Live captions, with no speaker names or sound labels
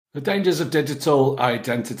The dangers of digital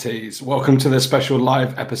identities. Welcome to this special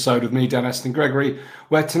live episode of me, Dan Aston Gregory,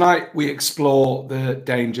 where tonight we explore the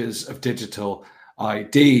dangers of digital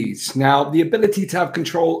IDs. Now, the ability to have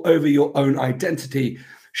control over your own identity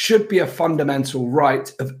should be a fundamental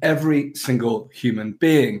right of every single human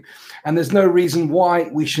being. And there's no reason why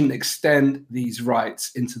we shouldn't extend these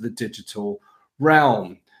rights into the digital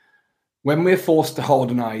realm. When we're forced to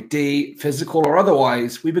hold an ID, physical or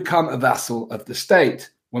otherwise, we become a vassal of the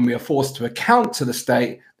state. When we are forced to account to the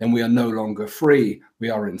state, then we are no longer free. We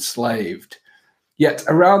are enslaved. Yet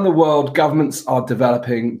around the world, governments are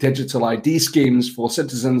developing digital ID schemes for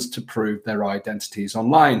citizens to prove their identities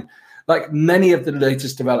online. Like many of the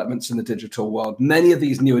latest developments in the digital world, many of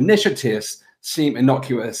these new initiatives seem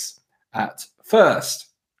innocuous at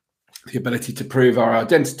first. The ability to prove our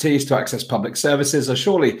identities to access public services are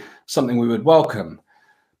surely something we would welcome.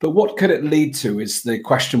 But what could it lead to is the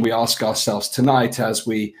question we ask ourselves tonight as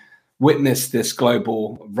we witness this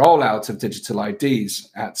global rollout of digital IDs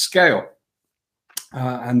at scale.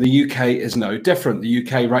 And the UK is no different. The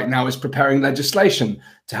UK right now is preparing legislation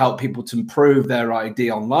to help people to improve their ID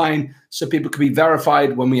online so people can be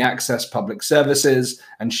verified when we access public services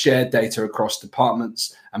and share data across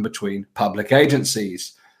departments and between public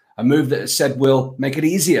agencies. A move that has said will make it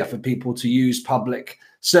easier for people to use public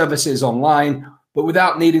services online, but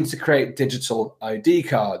without needing to create digital ID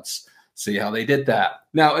cards. See how they did that.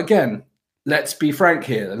 Now, again, let's be frank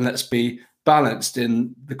here and let's be balanced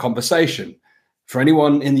in the conversation. For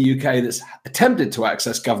anyone in the UK that's attempted to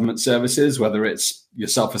access government services, whether it's your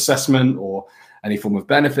self-assessment or any form of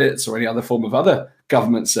benefits or any other form of other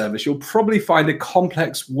government service, you'll probably find a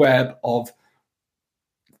complex web of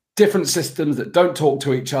different systems that don't talk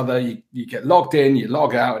to each other. You get logged in, you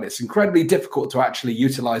log out, and it's incredibly difficult to actually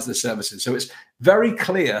utilize the services. So it's very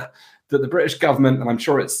clear that the British government, and I'm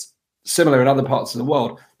sure it's similar in other parts of the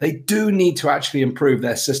world, they do need to actually improve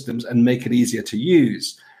their systems and make it easier to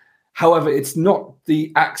use. However, it's not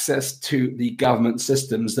the access to the government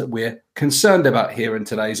systems that we're concerned about here in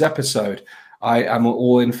today's episode. I am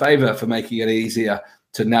all in favor for making it easier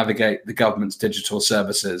to navigate the government's digital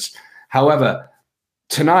services. However,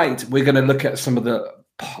 tonight, we're going to look at some of the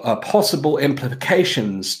possible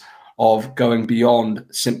implications of going beyond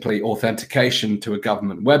simply authentication to a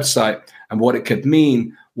government website and what it could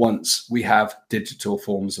mean once we have digital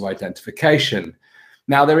forms of identification.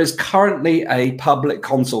 Now, there is currently a public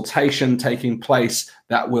consultation taking place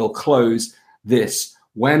that will close this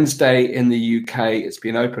Wednesday in the UK. It's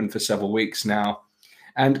been open for several weeks now.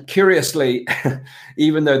 And curiously,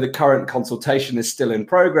 even though the current consultation is still in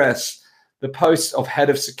progress, the posts of head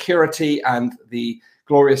of security and the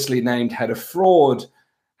gloriously named head of fraud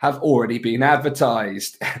have already been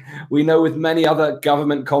advertised. We know with many other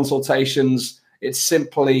government consultations, it's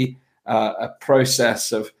simply a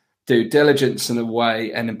process of due diligence in a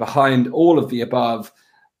way, and behind all of the above,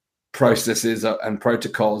 processes and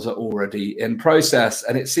protocols are already in process.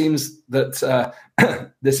 And it seems that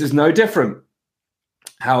this is no different.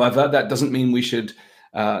 However, that doesn't mean we should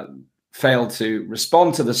fail to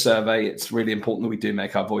respond to the survey. It's really important that we do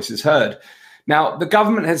make our voices heard. Now, the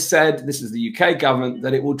government has said, this is the UK government,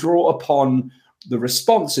 that it will draw upon the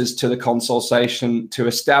responses to the consultation to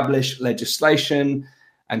establish legislation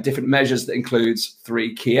and different measures that includes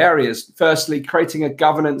three key areas. Firstly, creating a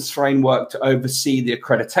governance framework to oversee the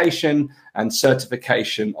accreditation and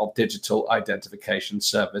certification of digital identification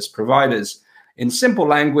service providers. In simple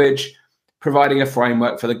language, providing a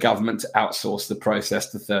framework for the government to outsource the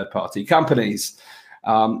process to third-party companies.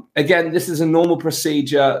 Again, this is a normal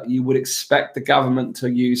procedure. You would expect the government to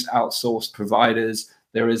use outsourced providers.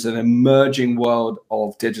 There is an emerging world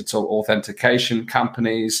of digital authentication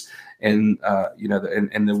companies. In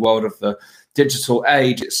the world of the digital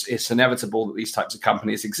age, it's inevitable that these types of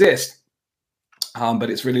companies exist. But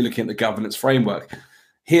it's really looking at the governance framework.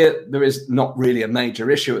 Here, there is not really a major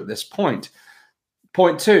issue at this point.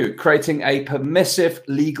 Point two, creating a permissive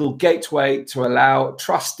legal gateway to allow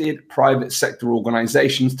trusted private sector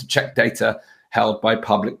organizations to check data held by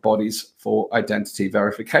public bodies for identity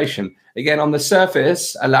verification. Again, on the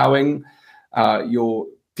surface, allowing your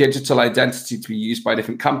digital identity to be used by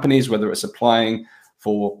different companies, whether it's applying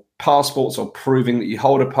for passports or proving that you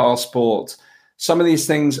hold a passport. Some of these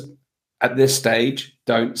things at this stage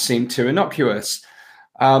don't seem too innocuous.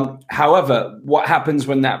 However, what happens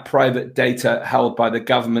when that private data held by the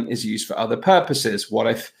government is used for other purposes? What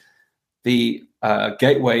if the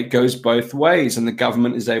gateway goes both ways and the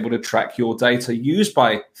government is able to track your data used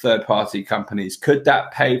by third-party companies? Could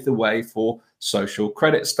that pave the way for social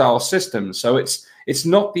credit style systems? So it's It's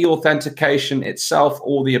not the authentication itself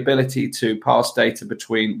or the ability to pass data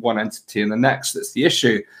between one entity and the next that's the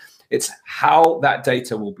issue. It's how that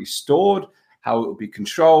data will be stored, how it will be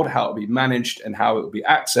controlled, how it will be managed, and how it will be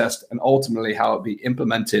accessed, and ultimately how it will be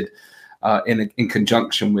implemented in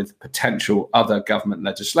conjunction with potential other government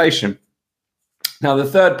legislation. Now, the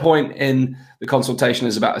third point in the consultation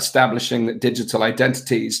is about establishing that digital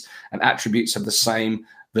identities and attributes have the same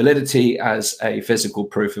validity as a physical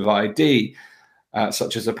proof of ID,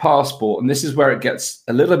 such as a passport. And this is where it gets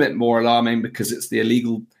a little bit more alarming, because it's the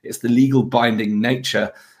legal binding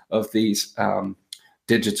nature of these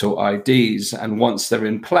digital IDs. And once they're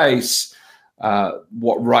in place,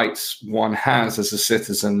 what rights one has as a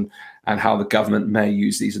citizen and how the government may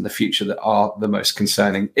use these in the future that are the most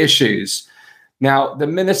concerning issues. Now, the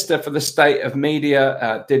Minister for the State of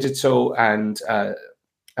Media, Data and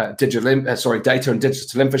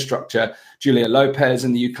Digital Infrastructure, Julia Lopez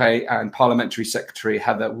in the UK, and Parliamentary Secretary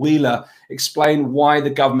Heather Wheeler explained why the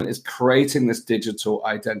government is creating this digital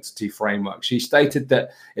identity framework. She stated that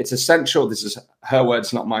it's essential, this is her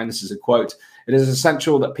words, not mine, this is a quote, "It is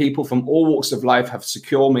essential that people from all walks of life have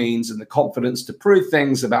secure means and the confidence to prove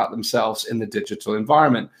things about themselves in the digital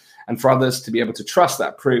environment, and for others to be able to trust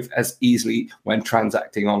that proof as easily when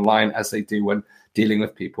transacting online as they do when dealing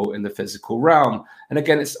with people in the physical realm." And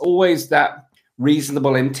again, it's always that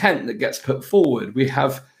reasonable intent that gets put forward. We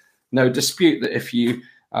have no dispute that if you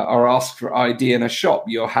are asked for ID in a shop,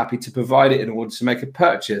 you're happy to provide it in order to make a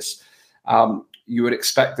purchase. You would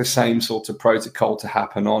expect the same sort of protocol to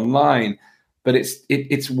happen online. But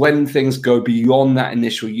it's when things go beyond that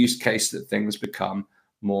initial use case that things become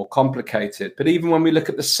more complicated. But even when we look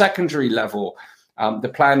at the secondary level, the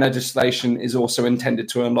planned legislation is also intended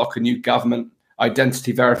to unlock a new government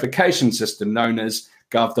identity verification system known as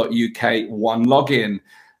gov.uk One Login.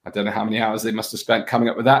 I don't know how many hours they must have spent coming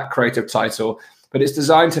up with that creative title, but it's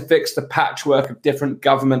designed to fix the patchwork of different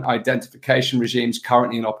government identification regimes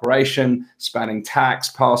currently in operation, spanning tax,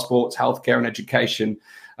 passports, healthcare, and education,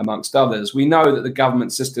 amongst others. We know that the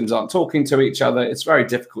government systems aren't talking to each other. It's very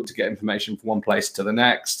difficult to get information from one place to the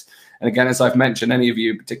next. And again, as I've mentioned, any of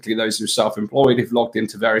you, particularly those who are self-employed, who've logged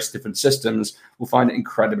into various different systems, will find it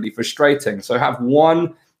incredibly frustrating. So have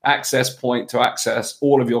one access point to access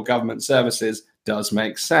all of your government services does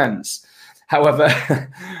make sense. However,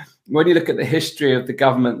 when you look at the history of the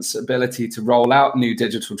government's ability to roll out new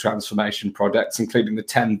digital transformation projects, including the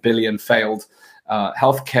 10 billion failed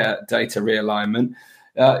healthcare data realignment,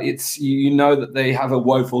 that they have a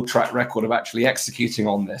woeful track record of actually executing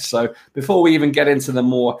on this. So before we even get into the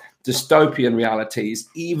more dystopian realities,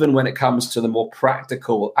 even when it comes to the more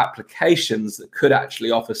practical applications that could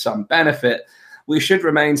actually offer some benefit, we should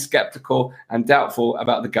remain skeptical and doubtful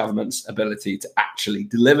about the government's ability to actually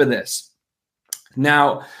deliver this.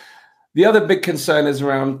 Now, the other big concern is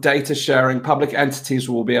around data sharing. Public entities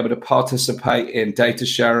will be able to participate in data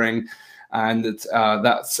sharing, and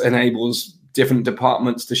that enables different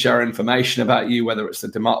departments to share information about you, whether it's the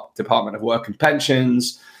Department of Work and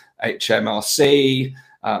Pensions, HMRC,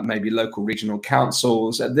 maybe local regional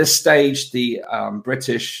councils. At this stage, the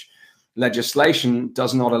British legislation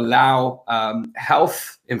does not allow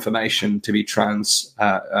health information to be transmitted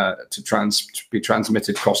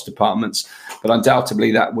cross departments, but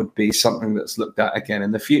undoubtedly that would be something that's looked at again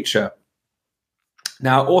in the future.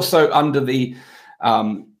 Now, also under the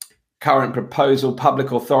current proposal,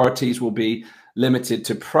 public authorities will be limited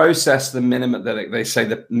to process the minimum, that they say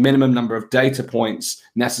the minimum number of data points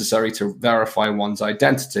necessary to verify one's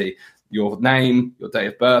identity: your name, your date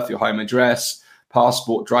of birth, your home address,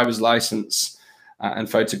 passport, driver's license, and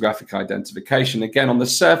photographic identification. Again, on the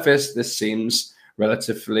surface, this seems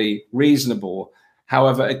relatively reasonable.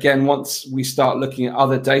 However, again, once we start looking at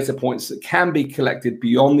other data points that can be collected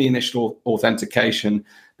beyond the initial authentication,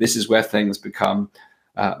 this is where things become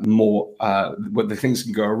where the things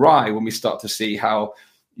can go awry, when we start to see how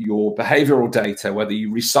your behavioral data, whether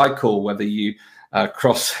you recycle, whether you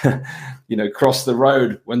cross the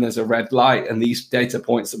road when there's a red light, and these data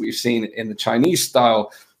points that we've seen in the Chinese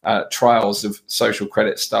style trials of social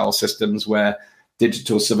credit style systems, where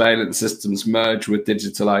digital surveillance systems merge with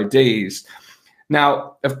digital IDs.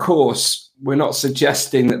 Now, of course, we're not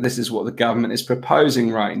suggesting that this is what the government is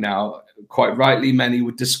proposing right now. Quite rightly, many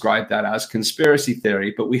would describe that as conspiracy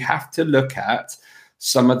theory, but we have to look at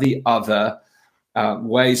some of the other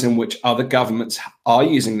ways in which other governments are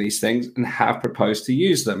using these things and have proposed to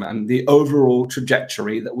use them, and the overall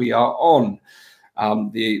trajectory that we are on.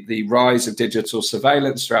 The rise of digital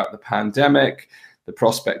surveillance throughout the pandemic, the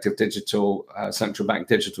prospect of digital central bank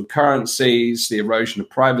digital currencies, the erosion of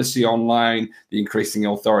privacy online, the increasing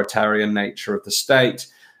authoritarian nature of the state,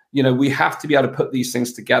 we have to be able to put these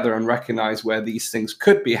things together and recognize where these things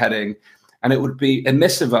could be heading. And it would be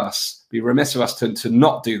remiss of us to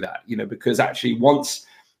not do that, because actually once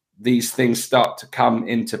these things start to come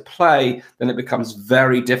into play, then it becomes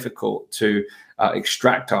very difficult to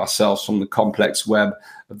extract ourselves from the complex web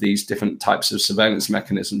of these different types of surveillance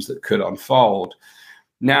mechanisms that could unfold.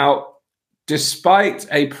 Now, despite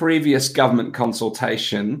a previous government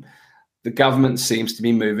consultation, the government seems to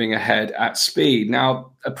be moving ahead at speed.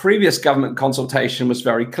 Now, a previous government consultation was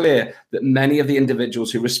very clear that many of the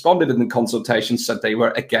individuals who responded in the consultation said they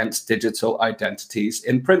were against digital identities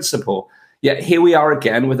in principle. Yet here we are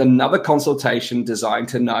again with another consultation designed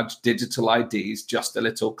to nudge digital IDs just a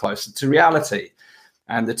little closer to reality.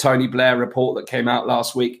 And the Tony Blair report that came out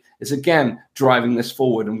last week is again driving this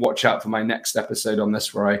forward. And watch out for my next episode on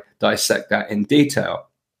this where I dissect that in detail.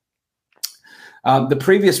 The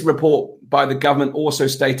previous report by the government also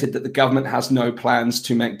stated that the government has no plans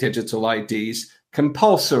to make digital IDs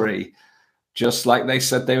compulsory, just like they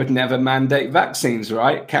said they would never mandate vaccines,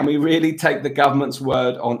 right? Can we really take the government's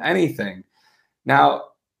word on anything? Now,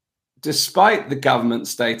 despite the government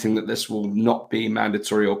stating that this will not be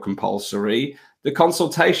mandatory or compulsory, the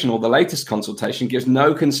consultation, or the latest consultation, gives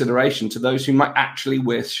no consideration to those who might actually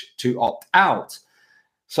wish to opt out.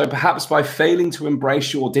 So perhaps by failing to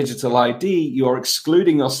embrace your digital ID, you're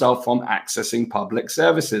excluding yourself from accessing public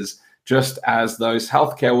services, just as those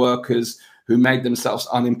healthcare workers who made themselves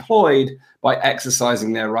unemployed by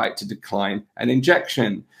exercising their right to decline an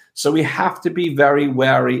injection. So we have to be very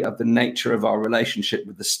wary of the nature of our relationship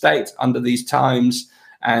with the state under these times,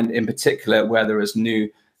 and in particular where there is new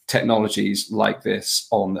technologies like this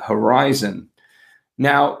on the horizon.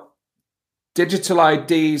 Now, digital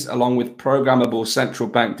IDs, along with programmable central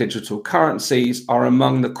bank digital currencies, are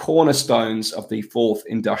among the cornerstones of the fourth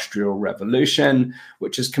industrial revolution,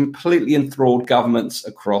 which has completely enthralled governments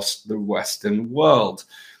across the Western world.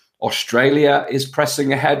 Australia is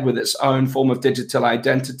pressing ahead with its own form of digital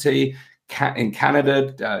identity. In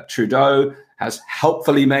Canada, Trudeau has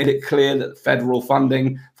helpfully made it clear that federal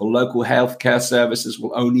funding for local healthcare services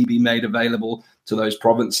will only be made available to those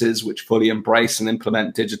provinces which fully embrace and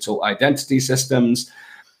implement digital identity systems.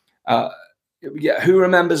 Who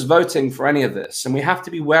remembers voting for any of this? And we have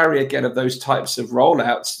to be wary again of those types of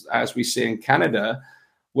rollouts, as we see in Canada,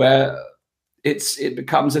 where it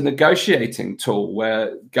becomes a negotiating tool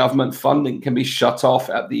where government funding can be shut off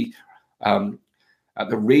at the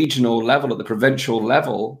regional level, at the provincial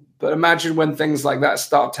level. But imagine when things like that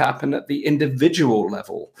start to happen at the individual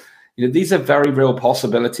level. These are very real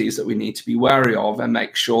possibilities that we need to be wary of and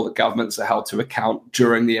make sure that governments are held to account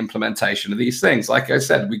during the implementation of these things. Like I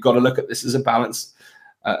said, we've got to look at this as a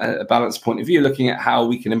balanced point of view, looking at how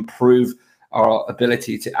we can improve our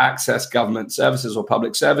ability to access government services or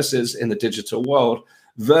public services in the digital world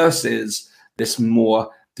versus this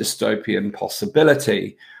more dystopian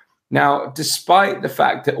possibility. Now, despite the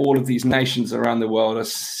fact that all of these nations around the world are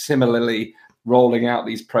similarly rolling out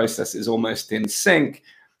these processes almost in sync,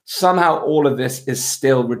 somehow all of this is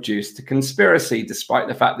still reduced to conspiracy, despite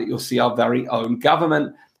the fact that you'll see our very own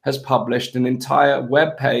government has published an entire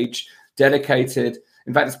web page dedicated,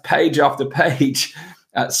 in fact, it's page after page,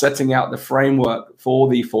 setting out the framework for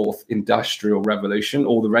the fourth industrial revolution,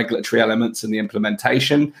 all the regulatory elements and the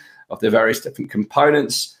implementation of the various different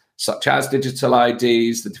components, such as digital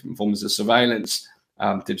IDs, the different forms of surveillance,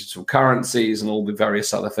 digital currencies, and all the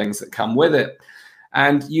various other things that come with it.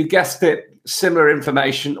 And you guessed it, similar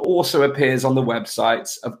information also appears on the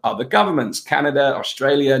websites of other governments: Canada,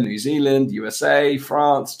 Australia, New Zealand, USA,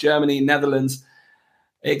 France, Germany, Netherlands,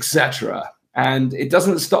 etc. And it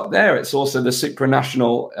doesn't stop there. It's also the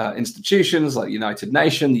supranational institutions like the United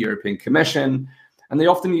Nations, the European Commission, and they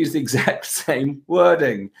often use the exact same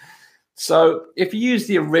wording. So if you use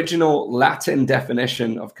the original Latin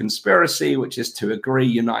definition of conspiracy, which is to agree,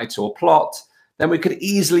 unite, or plot, then we could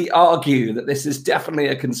easily argue that this is definitely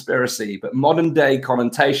a conspiracy. But modern day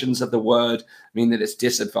connotations of the word mean that it's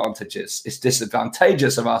disadvantageous. It's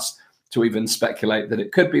disadvantageous of us to even speculate that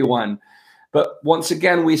it could be one. But once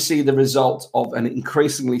again, we see the result of an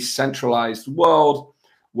increasingly centralized world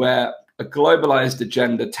where a globalized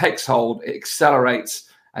agenda takes hold, it accelerates,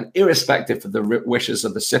 and irrespective of the wishes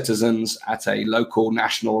of the citizens at a local,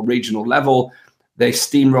 national, regional level, they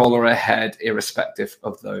steamroller ahead irrespective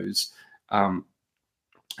of those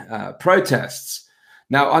protests.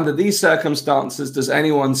 Now, under these circumstances, does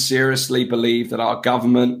anyone seriously believe that our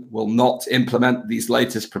government will not implement these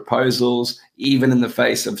latest proposals, even in the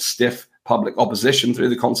face of stiff public opposition through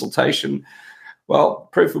the consultation? Well,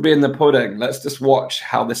 proof will be in the pudding. Let's just watch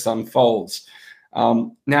how this unfolds.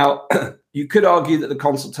 Now, you could argue that the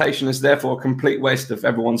consultation is therefore a complete waste of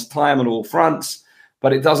everyone's time on all fronts,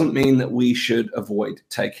 but it doesn't mean that we should avoid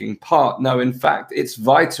taking part. No, in fact, it's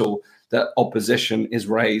vital that opposition is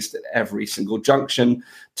raised at every single junction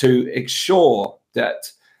to ensure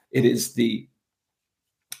that it is the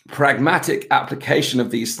pragmatic application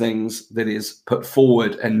of these things that is put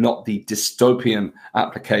forward and not the dystopian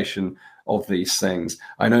application of these things.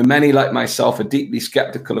 I know many like myself are deeply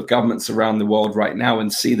skeptical of governments around the world right now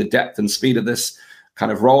and see the depth and speed of this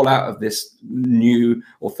kind of rollout of this new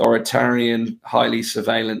authoritarian, highly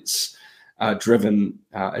surveillance driven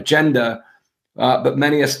agenda. But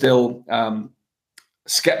many are still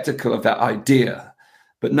skeptical of that idea.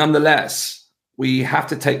 But nonetheless, we have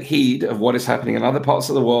to take heed of what is happening in other parts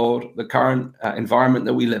of the world, the current environment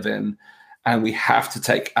that we live in, and we have to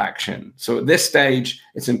take action. So at this stage,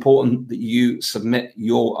 it's important that you submit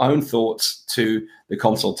your own thoughts to the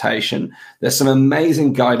consultation. There's some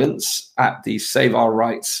amazing guidance at the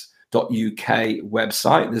saveourrights.uk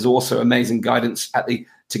website. There's also amazing guidance at the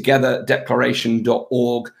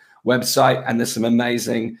togetherdeclaration.org website, and there's some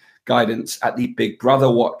amazing guidance at the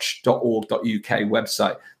bigbrotherwatch.org.uk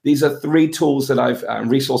website. These are 3 tools that I've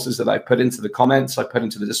resources that I've put into the comments, I put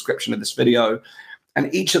into the description of this video. And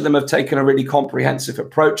each of them have taken a really comprehensive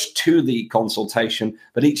approach to the consultation,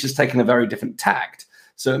 but each has taken a very different tact.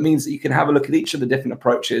 So it means that you can have a look at each of the different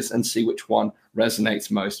approaches and see which one resonates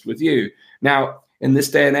most with you. Now, in this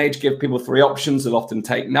day and age, give people 3 options and often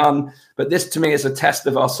take none. But this to me is a test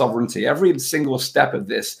of our sovereignty. Every single step of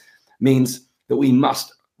this means that we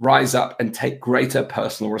must rise up and take greater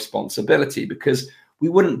personal responsibility, because we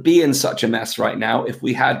wouldn't be in such a mess right now if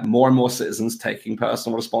we had more and more citizens taking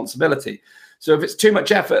personal responsibility. So if it's too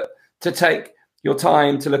much effort to take your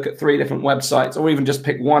time to look at 3 different websites, or even just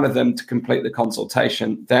pick one of them to complete the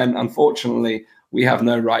consultation, then unfortunately, we have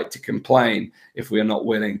no right to complain if we are not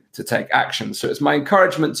willing to take action. So it's my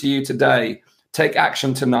encouragement to you today: take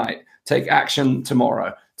action tonight, take action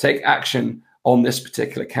tomorrow, take action on this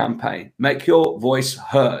particular campaign. Make your voice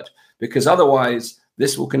heard, because otherwise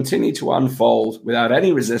this will continue to unfold without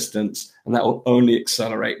any resistance, and that will only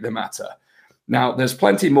accelerate the matter. Now, there's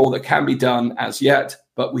plenty more that can be done as yet,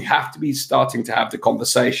 but we have to be starting to have the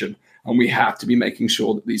conversation, and we have to be making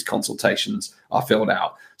sure that these consultations are filled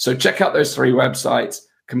out. So check out those 3 websites,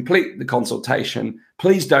 complete the consultation.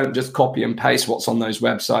 Please don't just copy and paste what's on those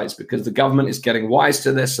websites, because the government is getting wise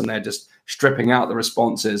to this and they're just stripping out the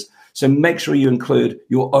responses. So make sure you include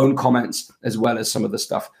your own comments as well as some of the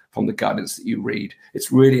stuff from the guidance that you read.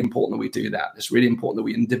 It's really important that we do that. It's really important that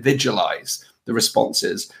we individualize the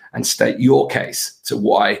responses and state your case to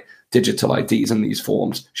why digital IDs in these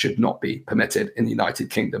forms should not be permitted in the United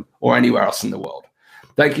Kingdom or anywhere else in the world.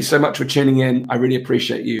 Thank you so much for tuning in. I really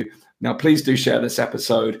appreciate you. Now, please do share this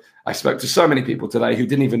episode. I spoke to so many people today who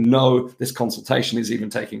didn't even know this consultation is even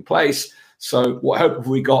taking place. So what hope have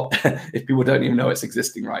we got if people don't even know it's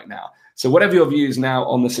existing right now? So whatever your views now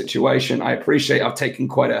on the situation, I appreciate I've taken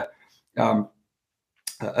quite a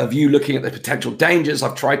view looking at the potential dangers.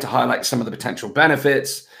 I've tried to highlight some of the potential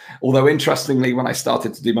benefits. Although interestingly, when I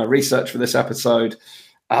started to do my research for this episode,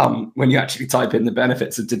 when you actually type in the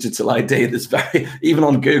benefits of digital ID, even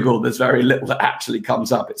on Google, there's very little that actually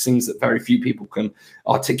comes up. It seems that very few people can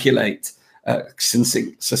articulate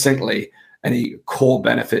succinctly any core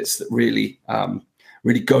benefits that really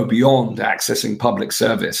go beyond accessing public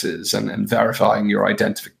services and verifying your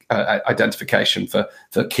identification for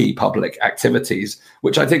key public activities,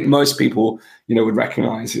 which I think most people would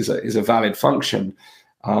recognize is a valid function.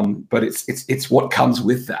 But it's what comes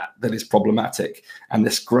with that is problematic, and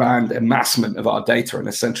this grand amassment of our data in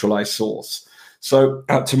a centralized source. So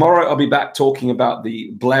tomorrow I'll be back talking about the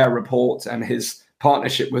Blair report and his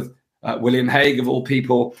partnership with William Hague, of all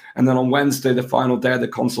people. And then on Wednesday, the final day of the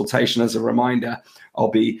consultation, as a reminder, I'll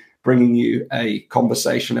be bringing you a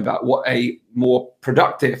conversation about what a more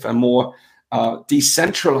productive and more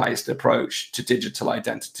decentralized approach to digital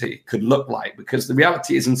identity could look like. Because the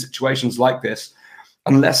reality is, in situations like this,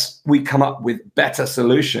 unless we come up with better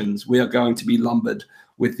solutions, we are going to be lumbered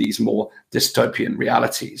with these more dystopian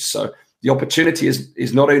realities. So the opportunity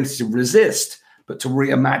is not only to resist, but to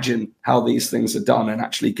reimagine how these things are done and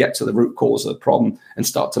actually get to the root cause of the problem and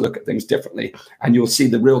start to look at things differently. And you'll see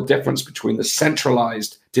the real difference between the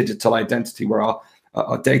centralized digital identity, where our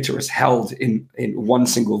data is held in one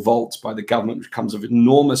single vault by the government, which comes with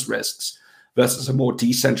enormous risks, versus a more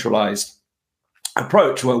decentralized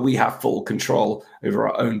approach where we have full control over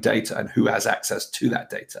our own data and who has access to that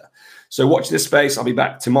data. So watch this space. I'll be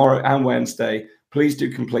back tomorrow and Wednesday. Please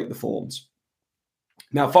do complete the forms.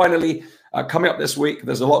 Now, finally, Coming up this week,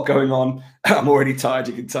 there's a lot going on. I'm already tired.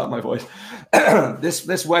 You can tell my voice.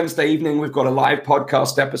 This Wednesday evening, we've got a live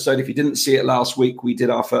podcast episode. If you didn't see it last week, we did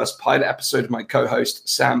our first pilot episode with my co-host,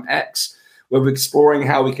 Sam X, where we're exploring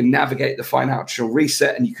how we can navigate the financial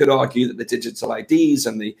reset. And you could argue that the digital IDs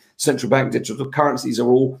and the central bank digital currencies are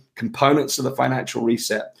all components of the financial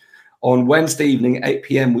reset. On Wednesday evening at 8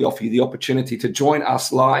 p.m., we offer you the opportunity to join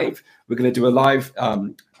us live. We're going to do a live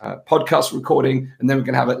podcast recording, and then we're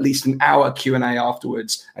going to have at least an hour Q&A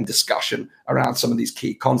afterwards and discussion around some of these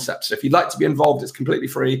key concepts. So if you'd like to be involved, it's completely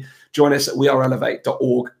free. Join us at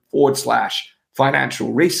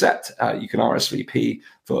weareelevate.org/financial reset. You can RSVP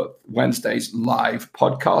for Wednesday's live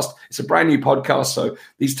podcast. It's a brand new podcast, so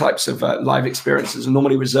these types of live experiences are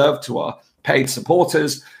normally reserved to our paid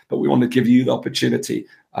supporters, but we want to give you the opportunity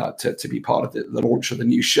to be part of the launch of the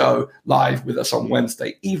new show live with us on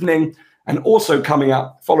Wednesday evening. And also coming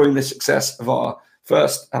up, following the success of our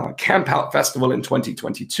first Camp Out Festival in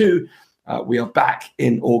 2022, we are back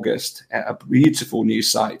in August at a beautiful new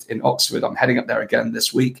site in Oxford. I'm heading up there again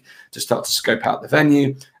this week to start to scope out the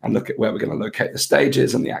venue and look at where we're going to locate the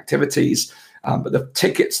stages and the activities. But the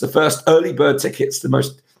tickets, the first early bird tickets,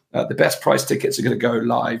 the best price tickets are going to go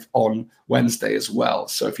live on Wednesday as well.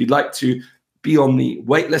 So if you'd like to be on the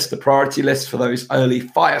wait list, the priority list for those early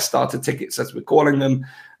fire starter tickets, as we're calling them,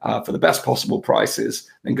 for the best possible prices,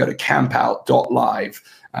 then go to campout.live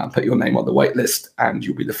and put your name on the wait list, and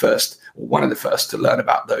you'll be the first, or one of the first, to learn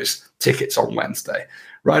about those tickets on Wednesday.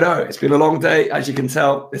 Righto, it's been a long day. As you can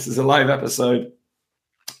tell, this is a live episode.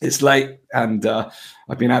 It's late, and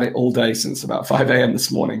I've been at it all day since about 5 a.m. this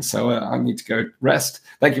morning, so I need to go rest.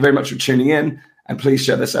 Thank you very much for tuning in, and please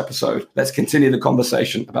share this episode. Let's continue the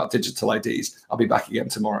conversation about digital IDs. I'll be back again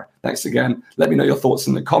tomorrow. Thanks again. Let me know your thoughts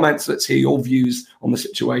in the comments. Let's hear your views on the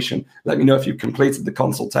situation. Let me know if you've completed the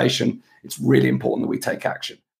consultation. It's really important that we take action.